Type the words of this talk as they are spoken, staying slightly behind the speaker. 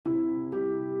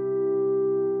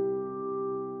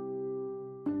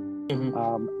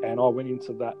Mm-hmm. And I went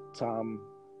into that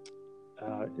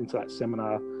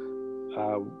seminar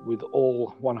with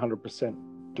all 100%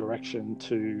 direction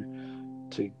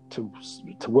to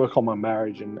work on my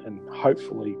marriage and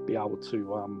hopefully be able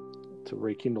to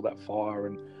rekindle that fire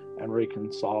and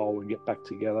reconcile and get back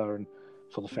together and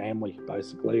for the family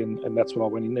basically, and that's what I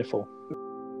went in there for.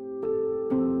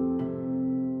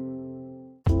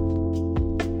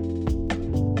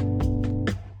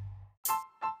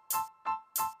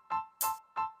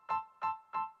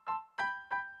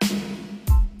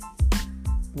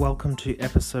 Welcome to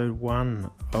episode 1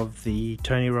 of the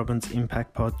Tony Robbins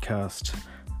Impact Podcast.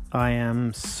 I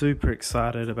am super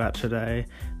excited about today,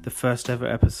 the first ever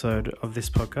episode of this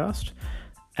podcast.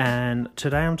 And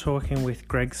today I'm talking with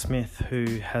Greg Smith,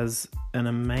 who has an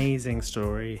amazing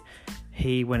story.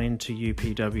 He went into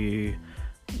UPW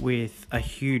with a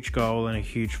huge goal and a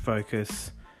huge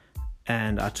focus,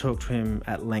 and I talked to him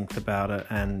at length about it,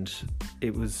 and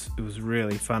it was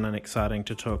really fun and exciting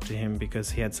to talk to him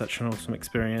because he had such an awesome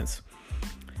experience.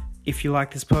 If you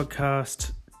like this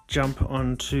podcast, jump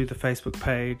onto the Facebook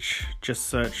page, just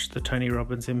search the Tony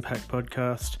Robbins Impact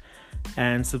Podcast,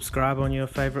 and subscribe on your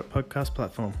favourite podcast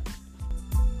platform.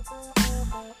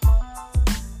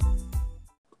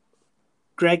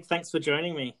 Greg, thanks for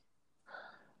joining me.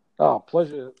 Oh,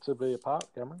 pleasure to be a part,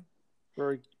 Cameron.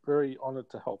 Very, very honoured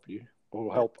to help you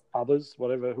or help others,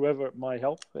 whoever it may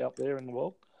help out there in the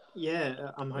world.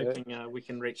 Yeah, I'm hoping we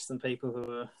can reach some people who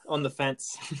are on the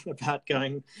fence about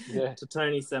going to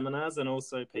Tony seminars, and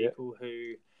also people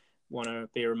who want to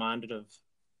be reminded of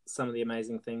some of the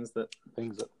amazing things that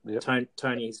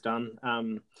Tony's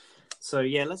done. So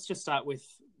let's just start with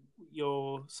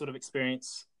your sort of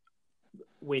experience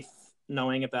with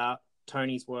knowing about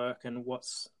Tony's work and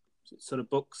what's sort of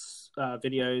books,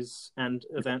 videos and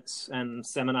events and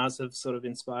seminars have sort of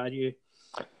inspired you.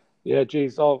 Yeah,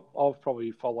 geez, I've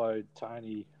probably followed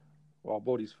Tony. Well, I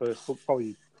bought his first book,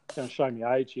 probably going to show me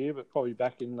age here, but probably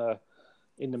back in the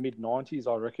mid-90s,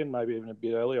 I reckon, maybe even a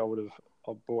bit earlier.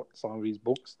 I bought some of his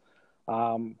books.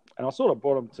 And I sort of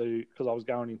bought them because I was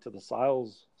going into the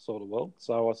sales sort of world.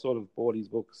 So I sort of bought his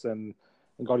books and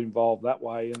got involved that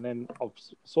way. And then I've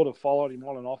sort of followed him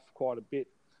on and off quite a bit.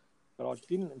 But I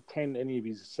didn't attend any of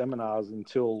his seminars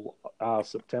until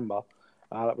September.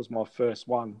 That was my first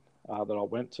one that I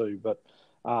went to. But,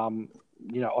 on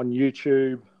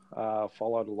YouTube,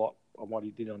 followed a lot on what he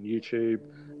did on YouTube.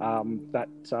 I'm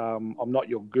Not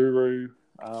Your Guru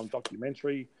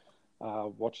documentary,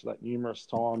 watched that numerous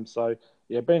times. So,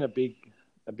 been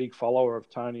a big follower of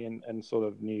Tony and sort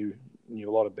of knew a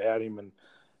lot about him.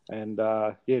 And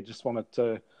just wanted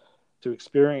to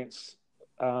experience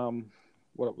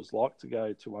what it was like to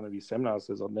go to one of his seminars,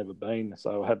 as I'd never been.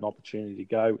 So I had an opportunity to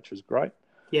go, which was great.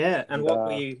 Yeah, and what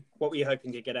were you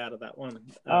hoping to get out of that one?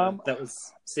 That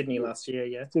was Sydney last year,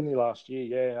 yeah? Sydney last year,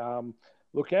 yeah.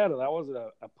 Look, out of that was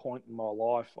a point in my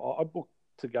life. I booked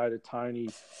to go to Tony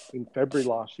in February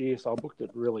last year, so I booked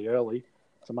it really early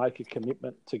to make a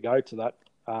commitment to go to that.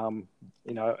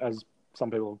 As some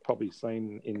people have probably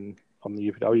seen on the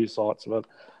UPW sites, but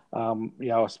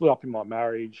I split up in my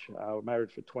marriage. We're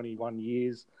married for 21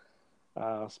 years.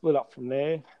 Split up from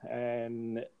there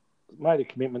and made a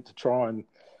commitment to try and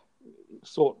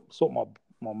sort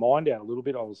my mind out a little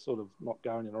bit. I was sort of not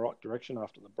going in the right direction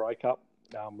after the breakup.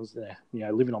 Was there,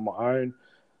 living on my own,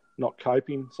 not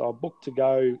coping. So I booked to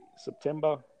go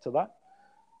September to that,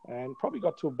 and probably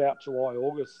got to about July,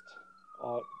 August.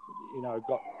 I,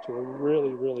 got to a really,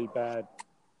 really bad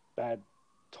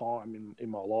time in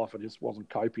my life. I just wasn't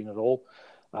coping at all.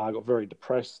 I got very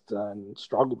depressed and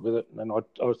struggled with it, and I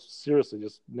seriously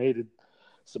just needed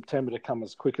September to come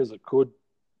as quick as it could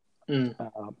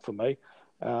for me,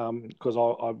 because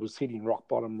I was hitting rock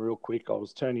bottom real quick. I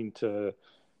was turning to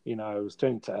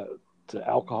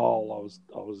alcohol.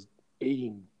 I was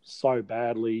eating so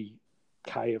badly,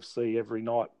 KFC every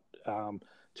night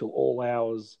till all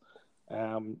hours.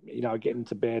 Getting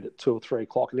to bed at 2 or 3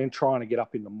 o'clock, and then trying to get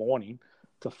up in the morning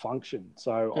to function.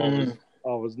 So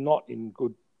I was not in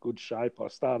good shape. I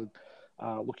started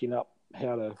looking up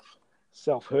how to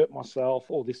self-hurt myself,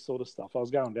 all this sort of stuff. I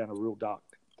was going down a real dark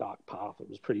path. It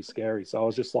was pretty scary. So I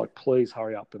was just like, please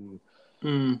hurry up and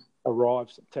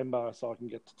arrive September so I can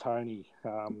get to Tony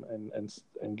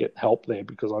and get help there,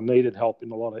 because I needed help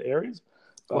in a lot of areas.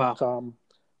 But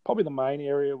probably the main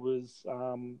area was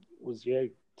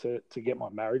to get my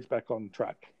marriage back on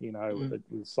track. It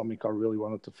was something I really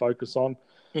wanted to focus on.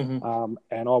 And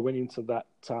I went into that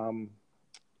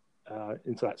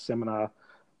seminar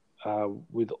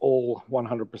with all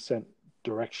 100%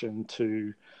 direction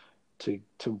to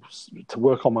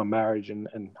work on my marriage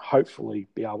and hopefully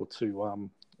be able to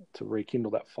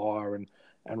rekindle that fire and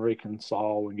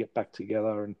reconcile and get back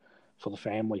together and for the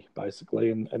family basically,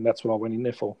 and that's what I went in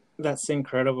there for. That's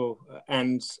incredible.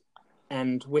 And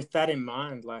with that in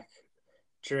mind, like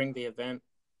during the event,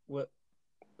 what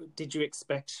did you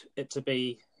expect it to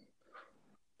be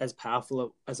as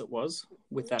powerful as it was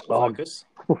with that focus?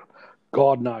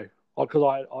 God, no,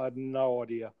 because I had no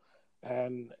idea.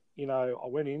 And, you know, I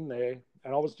went in there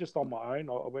and I was just on my own.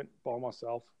 I went by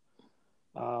myself.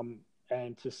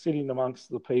 And to sit in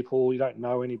amongst the people, you don't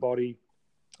know anybody.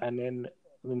 And then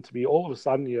to be all of a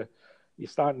sudden you're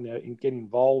starting to get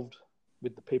involved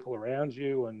with the people around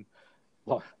you, and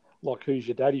like who's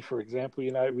your daddy, for example,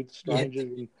 you know, with strangers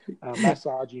and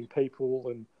massaging people,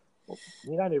 and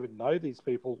you don't even know these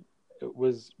people. It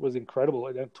was incredible.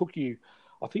 And it took you,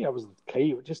 I think that was the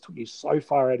key. It just took you so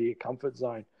far out of your comfort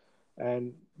zone.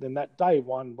 And then that day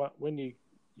one, when you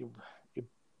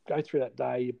go through that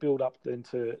day, you build up then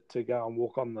to go and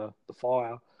walk on the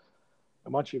fire.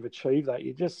 And once you've achieved that,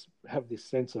 you just have this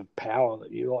sense of power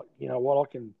that you're like, you know what,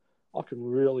 I can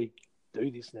really do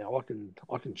this now.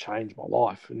 I can change my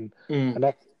life, and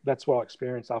that's what I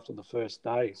experienced after the first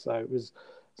day. So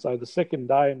the second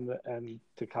day and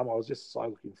to come, I was just so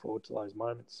looking forward to those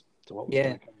moments, to what was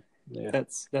going to come. Yeah,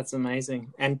 that's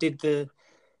amazing. And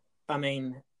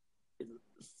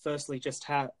firstly, just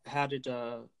how did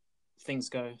things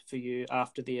go for you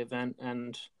after the event,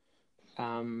 and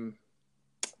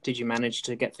did you manage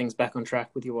to get things back on track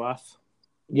with your wife?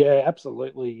 Yeah,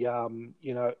 absolutely.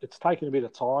 You know, it's taken a bit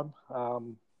of time,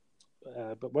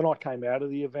 but when I came out of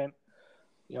the event,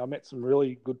 you know, I met some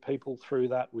really good people through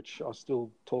that, which I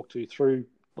still talk to through,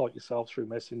 like yourself, through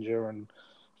Messenger and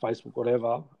Facebook,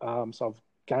 whatever. So I've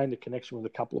gained a connection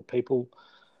with a couple of people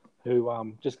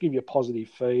who just give you a positive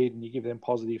feed, and you give them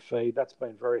positive feed. That's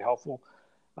been very helpful.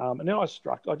 And then I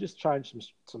just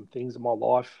changed some things in my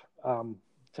life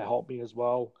to help me as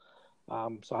well.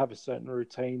 So I have a certain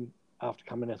routine after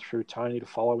coming in through Tony to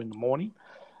follow in the morning.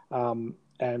 And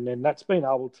then that's been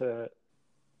able to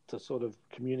sort of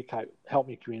help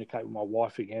me communicate with my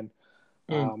wife again,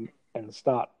 and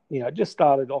start, you know, just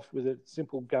started off with a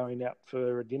simple going out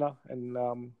for a dinner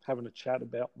and having a chat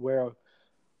about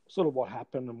what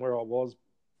happened and where I was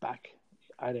back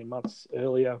 18 months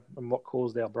earlier and what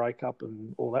caused our breakup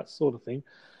and all that sort of thing.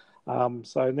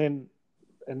 So then,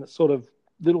 and it's sort of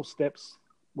little steps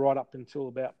right up until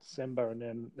about December,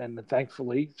 and then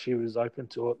thankfully she was open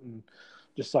to it, and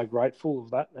just so grateful of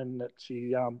that. And that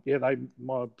she,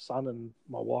 my son and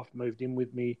my wife moved in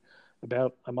with me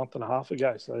about a month and a half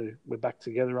ago. So we're back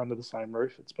together under the same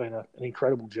roof. It's been an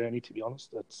incredible journey, to be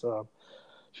honest. It's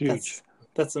huge.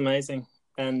 That's amazing.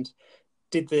 And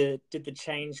did the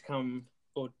change come,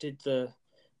 or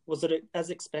was it as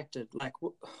expected? Like,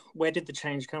 where did the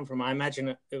change come from? I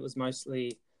imagine it was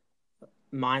mostly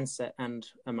mindset and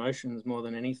emotions more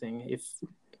than anything.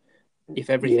 If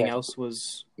everything else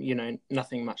was, you know,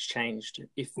 nothing much changed,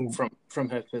 from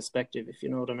her perspective, if you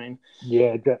know what I mean.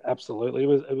 Yeah, absolutely.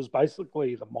 It was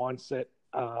basically the mindset,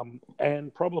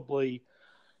 and probably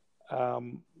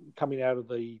coming out of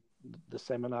the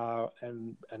seminar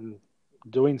and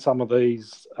doing some of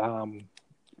these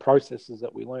processes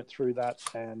that we learnt through that,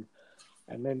 and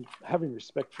then having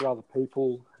respect for other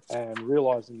people and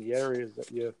realizing the areas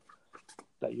that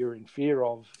you're in fear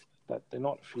of, that they're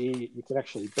not fear, you can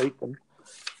actually beat them.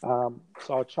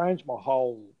 So I changed the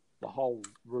whole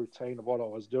routine of what I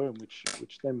was doing,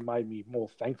 which then made me more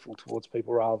thankful towards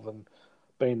people rather than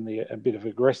being a bit of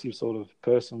aggressive sort of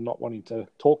person, not wanting to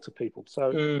talk to people.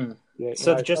 So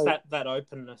that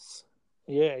openness.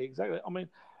 Yeah, exactly. I mean,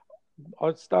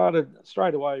 I started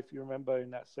straight away, if you remember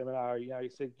in that seminar, you know, you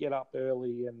said get up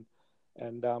early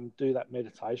and do that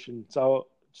meditation. So I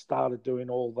started doing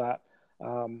all that,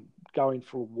 going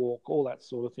for a walk, all that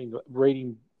sort of thing,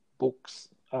 reading books,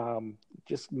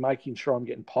 just making sure I'm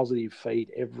getting positive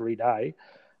feed every day.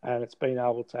 And it's been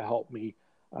able to help me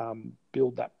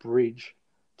build that bridge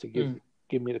to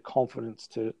give me the confidence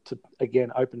to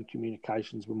again open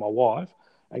communications with my wife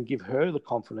and give her the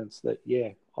confidence that, yeah,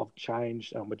 I've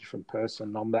changed, I'm a different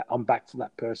person. I'm back to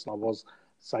that person I was,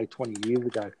 say, 20 years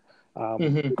ago.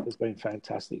 It has been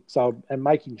fantastic. So, and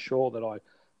making sure that I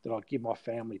give my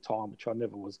family time, which I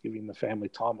never was giving the family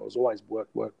time. It was always work.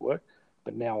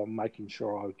 But now I'm making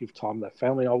sure I give time to that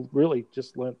family. I really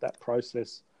just learnt that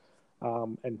process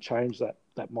and changed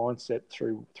that mindset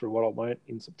through what I learnt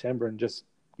in September, and just,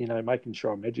 you know, making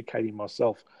sure I'm educating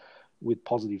myself with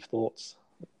positive thoughts.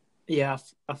 Yeah,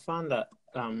 I find that,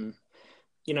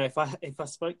 you know, if I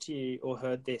spoke to you or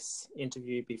heard this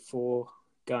interview before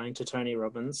going to Tony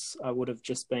Robbins, I would have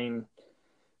just been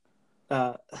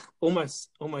almost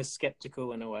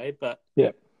skeptical in a way. But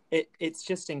yeah, it's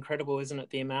just incredible, isn't it?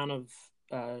 The amount of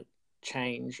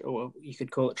change, or you could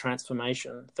call it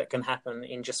transformation, that can happen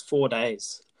in just 4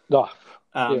 days. Oh,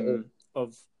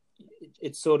 Of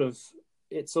it's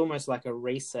almost like a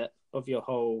reset of your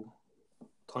whole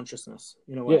consciousness,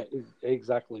 in a way. Yeah,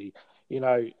 exactly.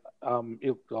 If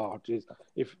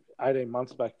 18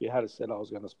 months back you had said I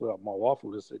was going to split up with my wife, I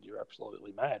would have said you're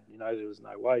absolutely mad. There was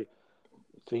no way.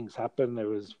 Things happen. There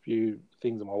was a few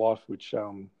things in my life which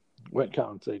weren't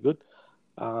going too good.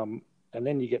 And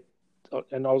then you get,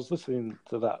 and I was listening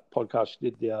to that podcast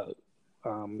you did the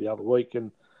other week,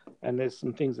 and there's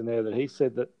some things in there that he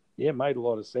said that made a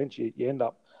lot of sense. You end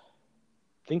up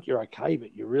think you're okay,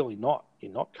 but you're really not.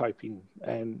 You're not coping,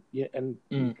 and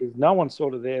there's no one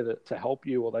sort of there to help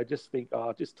you, or they just think,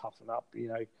 just toughen up,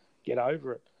 get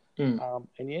over it, and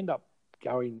you end up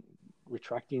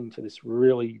retracting into this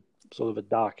really sort of a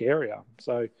dark area.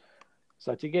 So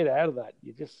to get out of that,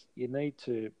 you need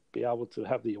to be able to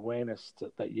have the awareness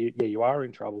that you are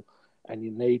in trouble, and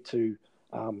you need to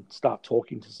start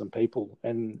talking to some people.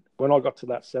 And when I got to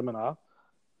that seminar,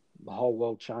 the whole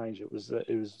world changed. It was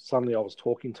suddenly I was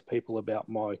talking to people about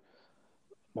my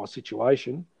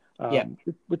situation,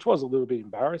 which was a little bit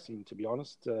embarrassing, to be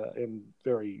honest, and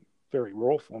very, very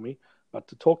raw for me. But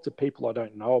to talk to people I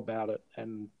don't know about it,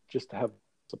 and just to have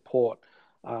support,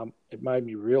 it made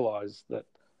me realise that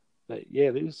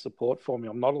there is support for me.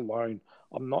 I'm not alone.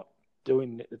 I'm not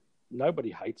doing it. Nobody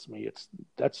hates me.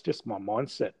 That's just my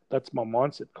mindset. That's my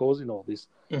mindset causing all this,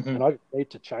 and I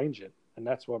need to change it. And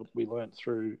that's what we learned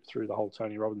through the whole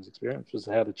Tony Robbins experience, was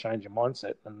how to change your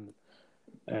mindset and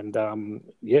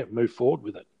move forward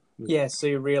with it. Yeah. So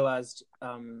you realised,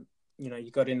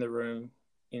 you got in the room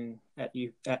at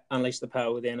Unleash the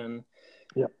Power Within, and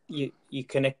you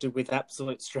connected with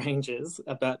absolute strangers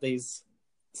about these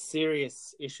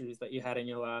serious issues that you had in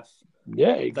your life.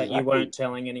 Yeah, exactly. That you weren't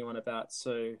telling anyone about.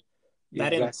 So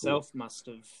that in itself must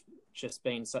have just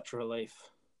been such a relief.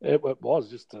 It was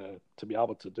just to be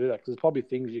able to do that, because there's probably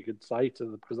things you could say to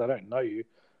them because they don't know you,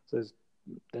 so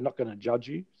they're not going to judge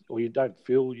you, or you don't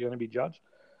feel you're going to be judged.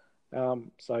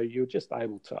 So you're just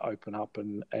able to open up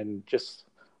and just,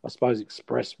 I suppose,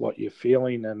 express what you're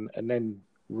feeling, and then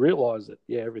realise that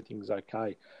everything's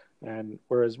okay. And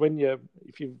whereas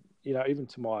even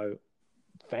to my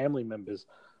family members,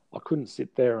 I couldn't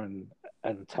sit there and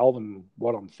tell them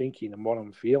what I'm thinking and what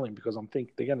I'm feeling, because they're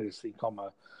going to just think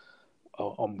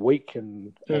I'm weak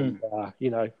and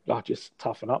just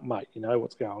toughen up, mate.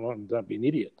 What's going on, and don't be an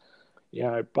idiot.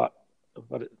 But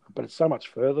it's so much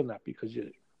further than that, because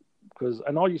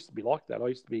I used to be like that. I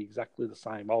used to be exactly the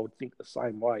same. I would think the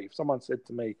same way. If someone said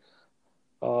to me,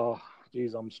 "Oh,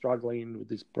 geez, I'm struggling with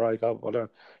this breakup.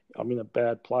 I'm in a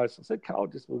bad place," I said, "Carl,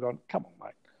 we're going, come on,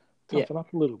 mate, toughen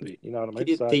up a little bit." You know what I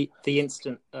mean? The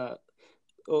instant,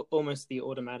 almost the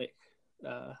automatic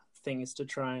thing is to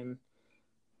try and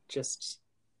just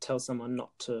tell someone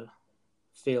not to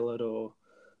feel it, or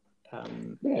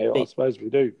I suppose we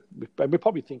do. We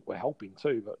probably think we're helping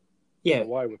too, but in a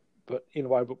way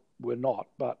we're not.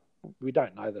 But we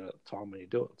don't know that at the time when you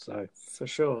do it. So for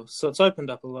sure. So it's opened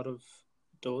up a lot of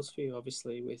doors for you,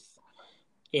 obviously,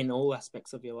 in all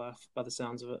aspects of your life, by the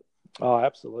sounds of it. Oh,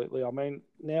 absolutely. I mean,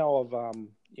 now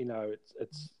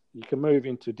it's you can move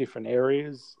into different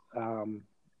areas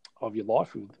of your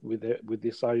life with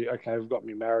this. So, okay, we've got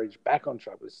my marriage back on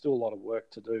track. There's still a lot of work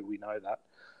to do. We know that.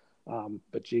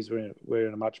 But geez, we're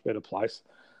in a much better place.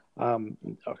 I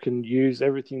can use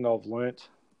everything I've learnt.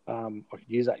 I can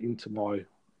use that into my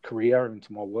career,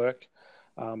 into my work,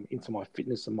 into my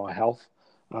fitness and my health.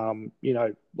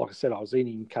 Like I said, I was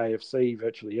eating KFC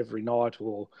virtually every night,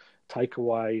 or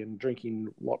takeaway, and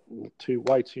drinking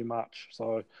way too much.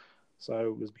 So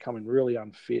it was becoming really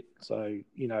unfit. So,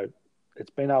 it's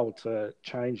been able to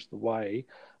change the way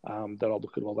that I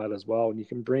look at all that as well. And you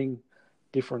can bring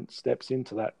different steps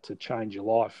into that to change your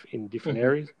life in different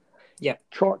areas. Yeah.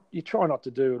 You try not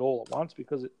to do it all at once,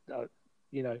 because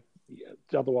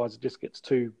otherwise it just gets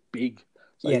too big.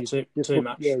 So too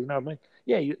much. Yeah, you know what I mean?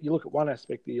 Yeah, you look at one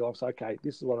aspect of your life, say, okay,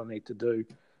 this is what I need to do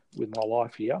with my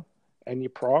life here, and you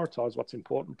prioritise what's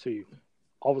important to you.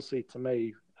 Obviously, to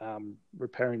me,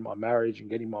 repairing my marriage and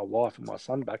getting my wife and my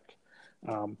son back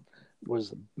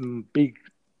was a big,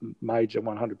 major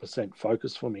 100%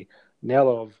 focus for me. Now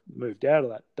that I've moved out of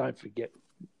that, don't forget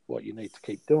what you need to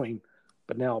keep doing.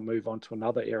 But now I'll move on to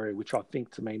another area, which I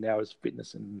think to me now is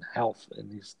fitness and health,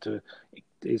 and is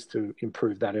to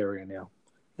improve that area now.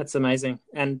 That's amazing.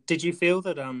 And did you feel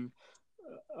that I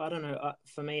don't know,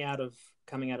 for me,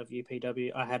 coming out of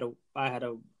UPW, I had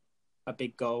a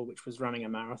big goal, which was running a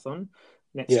marathon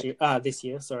this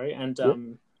year. Sorry, and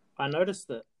I noticed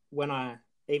that when I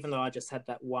even though I just had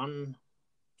that one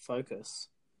focus,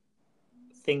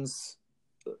 things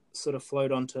sort of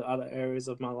flowed onto other areas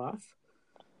of my life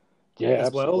as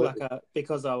absolutely. well. Like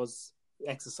because I was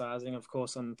exercising, of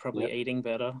course, I'm probably eating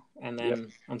better, and then Yep.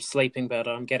 I'm sleeping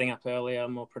better. I'm getting up earlier,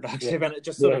 more productive, Yeah. and it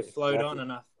just sort of flowed exactly. on,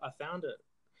 and I found it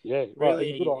Right.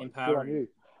 really And good on empowering. you.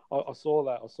 I saw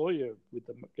that. I saw you with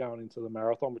the going into the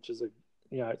marathon, which is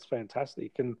it's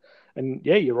fantastic. And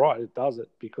yeah, you're right. It does it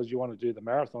because you want to do the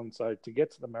marathon. So to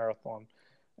get to the marathon,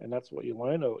 and that's what you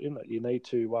learn, in it. You need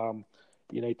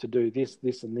to do this,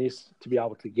 this, and this to be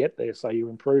able to get there. So you're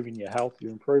improving your health.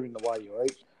 You're improving the way you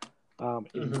eat.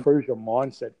 It improves your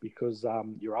mindset because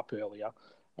you're up earlier.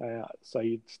 So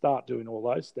you start doing all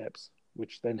those steps,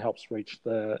 which then helps reach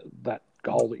that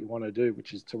goal that you want to do,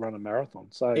 which is to run a marathon.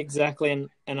 So exactly,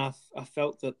 and I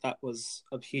felt that was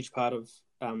a huge part of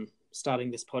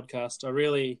starting this podcast. I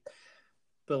really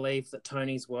believe that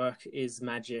Tony's work is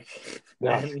magic,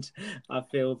 and I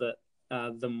feel that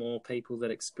the more people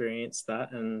that experience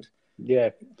that and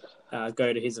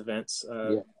go to his events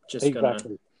are just going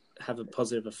to have a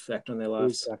positive effect on their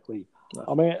lives. Exactly.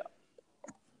 I mean,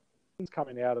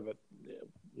 coming out of it,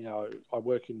 I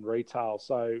work in retail,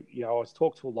 so I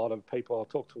talk to a lot of people.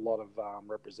 I talk to a lot of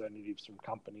representatives from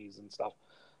companies and stuff,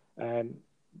 and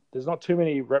there's not too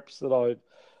many reps that I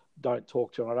don't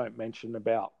talk to, and I don't mention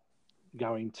about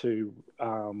going to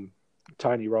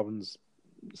Tony Robbins'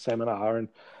 seminar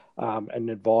and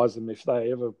advise them if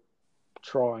they ever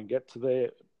try and get to there,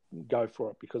 go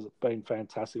for it because it's been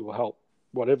fantastic. It will help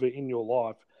whatever in your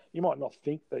life. You might not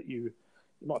think that you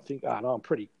might think, oh, no, I'm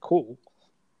pretty cool.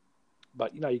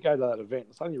 But, you go to that event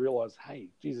and suddenly you realise, hey,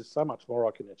 Jesus, so much more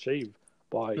I can achieve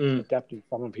by adapting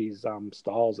some of his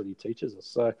styles that he teaches us.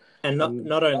 So, and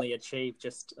not only achieve,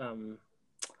 just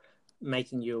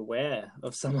making you aware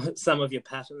of some of your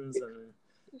patterns and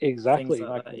exactly, things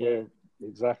like that.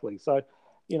 Exactly. So,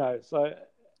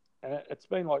 it's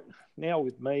been like now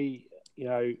with me,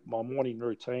 my morning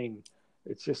routine,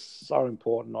 it's just so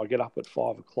important. I get up at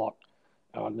 5 o'clock.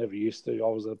 I never used to. I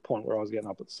was at a point where I was getting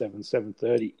up at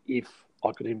 7:30 if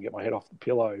I could even get my head off the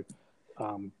pillow,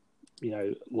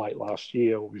 late last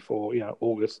year or before,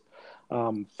 August.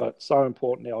 But so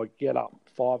important now. I get up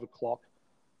 5 o'clock.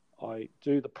 I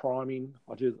do the priming.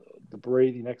 I do the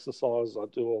breathing exercise. I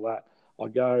do all that.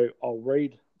 I'll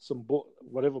read some book,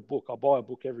 whatever book. I buy a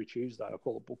book every Tuesday. I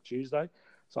call it Book Tuesday.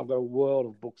 So I've got a world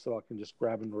of books that I can just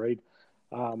grab and read.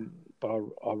 But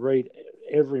I read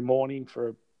every morning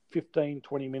for 15,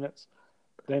 20 minutes.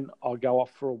 Then I'll go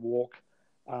off for a walk,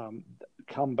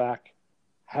 come back,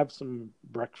 have some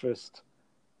breakfast,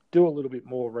 do a little bit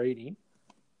more reading,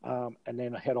 and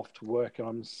then I head off to work. And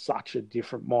I'm such a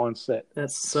different mindset.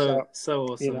 That's so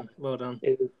awesome. Well done.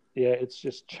 It's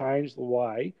just changed the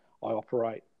way I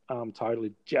operate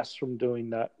totally just from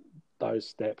doing those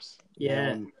steps.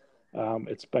 Yeah.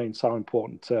 It's been so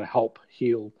important to help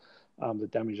heal the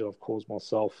damage that I've caused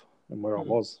myself and where I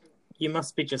was. You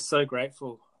must be just so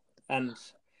grateful. And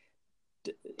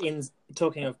in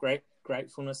talking of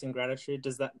gratefulness and gratitude,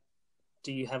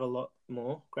 do you have a lot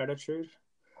more gratitude?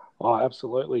 Oh,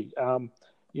 absolutely.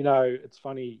 It's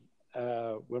funny,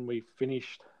 when we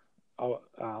finished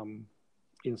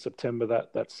in September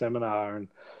that seminar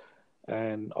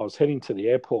and I was heading to the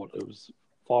airport. It was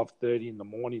 5:30 in the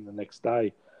morning the next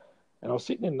day, and I was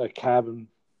sitting in the cabin,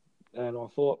 and I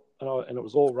thought, and it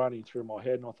was all running through my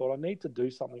head, and I thought, I need to do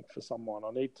something for someone.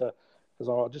 I need to, because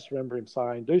I just remember him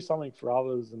saying, do something for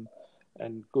others,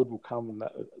 and good will come, and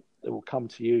that it will come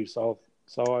to you. So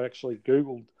I actually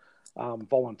Googled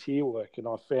volunteer work, and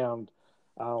I found,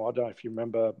 I don't know if you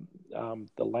remember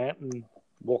the Lantern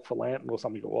Walk for Lantern or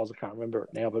something it was. I can't remember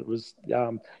it now, but it was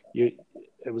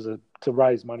to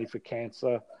raise money for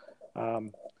cancer.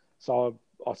 So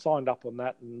I signed up on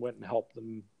that and went and helped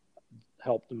them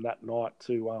that night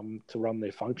to run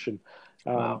their function.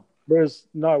 Wow. Whereas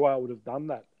no way I would have done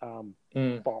that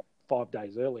 5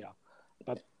 days earlier.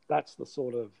 But that's the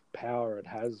sort of power it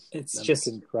has. It's just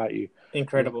can create you.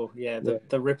 Incredible. Yeah.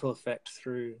 The ripple effect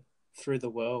through the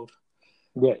world.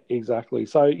 Yeah, exactly.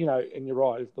 So, and you're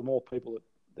right, the more people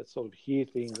that sort of hear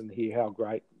things and hear how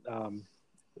great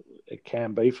it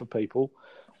can be for people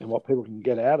and what people can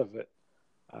get out of it,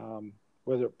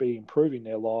 whether it be improving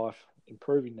their life,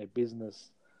 improving their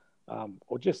business,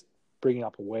 or just bringing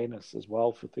up awareness as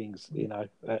well for things,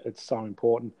 it's so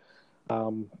important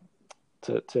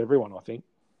to everyone, I think.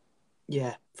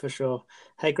 Yeah, for sure.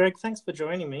 Hey, Greg, thanks for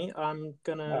joining me. I'm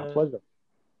going to pleasure.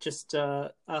 Just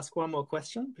ask one more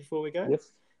question before we go.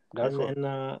 Yes, go for it. And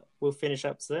then we'll finish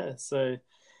up there. So,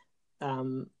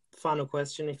 final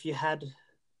question. If you had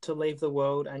to leave the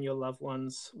world and your loved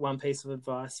ones one piece of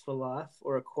advice for life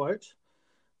or a quote,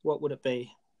 what would it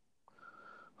be?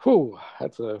 Whew,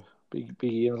 that's a big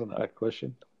isn't it, that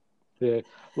question? Yeah.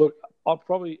 Look, I'll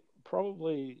probably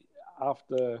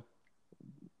after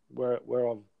where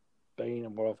I've been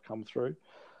and what I've come through,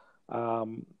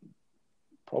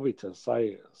 probably to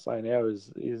say now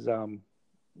is don't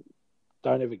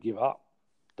ever give up.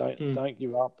 Don't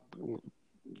give up.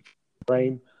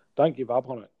 Dream. Don't give up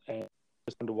on it, and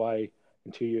just find a way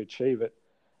until you achieve it,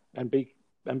 and be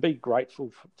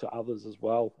grateful to others as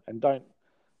well, and don't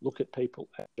look at people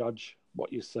and judge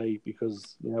what you see,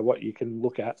 because what you can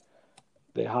look at,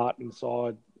 their heart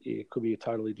inside, it could be a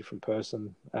totally different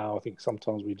person. I think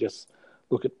sometimes we just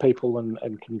look at people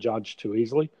and can judge too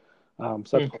easily. So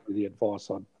that's probably the advice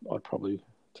I'd probably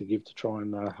to give to try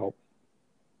and help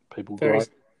people grow. Very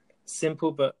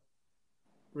simple, but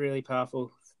really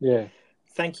powerful. Yeah.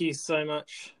 Thank you so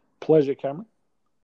much. Pleasure, Cameron.